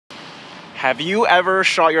Have you ever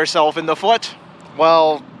shot yourself in the foot?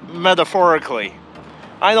 Well, metaphorically.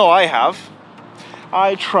 I know I have.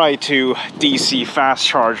 I tried to DC fast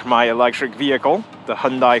charge my electric vehicle, the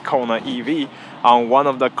Hyundai Kona EV, on one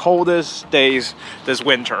of the coldest days this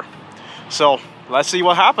winter. So, let's see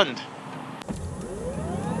what happened.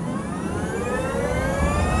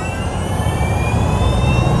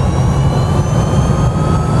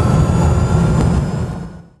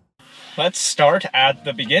 Let's start at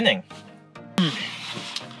the beginning.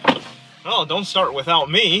 Oh, don't start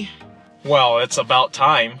without me. Well, it's about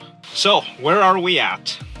time. So, where are we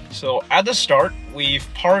at? So, at the start, we've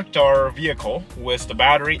parked our vehicle with the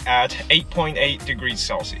battery at 8.8 degrees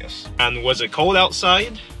Celsius. And was it cold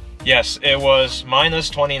outside? Yes, it was minus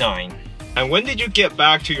 29. And when did you get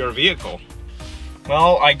back to your vehicle?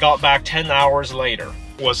 Well, I got back 10 hours later.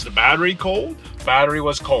 Was the battery cold? Battery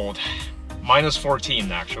was cold. Minus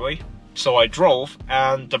 14, actually. So I drove,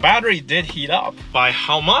 and the battery did heat up. By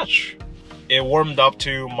how much? It warmed up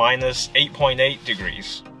to minus 8.8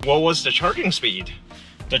 degrees. What was the charging speed?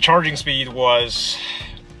 The charging speed was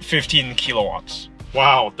 15 kilowatts.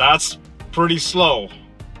 Wow, that's pretty slow.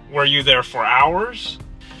 Were you there for hours?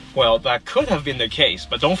 Well, that could have been the case,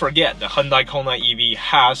 but don't forget the Hyundai Kona EV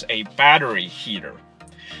has a battery heater.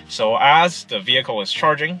 So as the vehicle is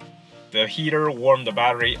charging, the heater warmed the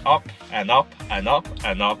battery up and up and up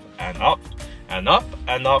and up and up and up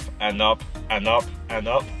and up and up and up and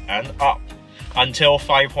up and up until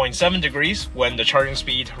 5.7 degrees when the charging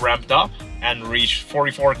speed ramped up and reached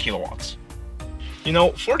 44 kilowatts. You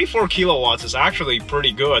know, 44 kilowatts is actually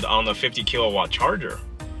pretty good on a 50 kilowatt charger.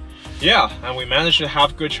 Yeah, and we managed to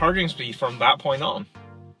have good charging speed from that point on.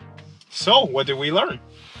 So, what did we learn?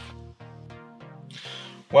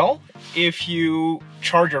 Well, if you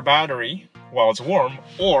charge your battery while it's warm,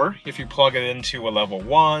 or if you plug it into a level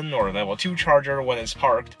 1 or level 2 charger when it's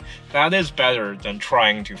parked, that is better than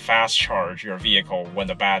trying to fast charge your vehicle when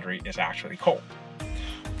the battery is actually cold.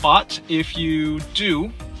 But if you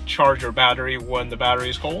do charge your battery when the battery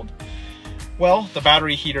is cold, well, the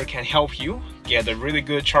battery heater can help you get a really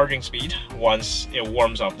good charging speed once it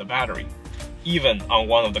warms up the battery, even on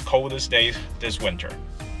one of the coldest days this winter.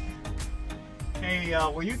 Hey,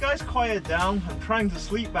 will you guys quiet down? I'm trying to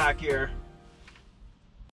sleep back here.